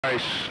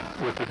Nice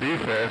with the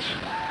defense.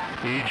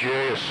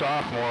 EJ, a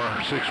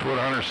sophomore, 6 foot,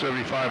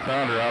 175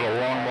 pounder out of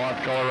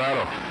Longmont,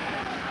 Colorado.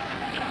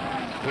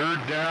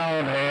 Third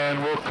down,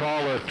 and we'll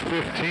call it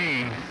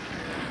 15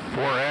 for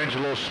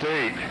Angelo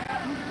State.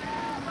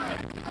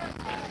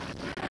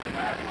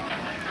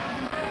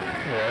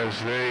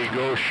 As they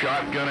go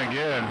shotgun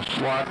again,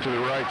 slot to the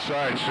right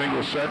side,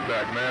 single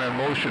setback, man in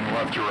motion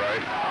left to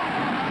right.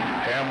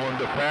 Hamblin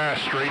to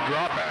pass, straight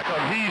drop back.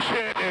 He's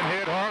hit and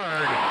hit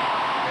hard.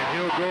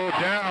 He'll go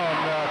down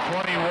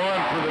 21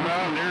 for the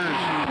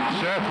Mountaineers.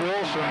 Seth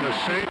Wilson, the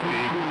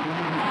safety,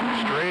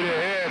 straight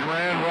ahead,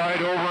 ran right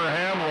over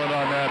Hamlin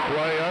on that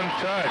play,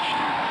 untouched.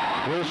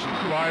 Wilson,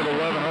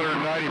 5'11",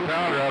 190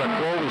 pounder out of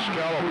Clovis,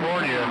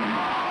 California.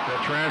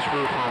 That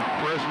transfer from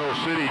Fresno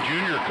City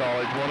Junior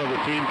College, one of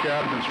the team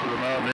captains for the Mountaineers.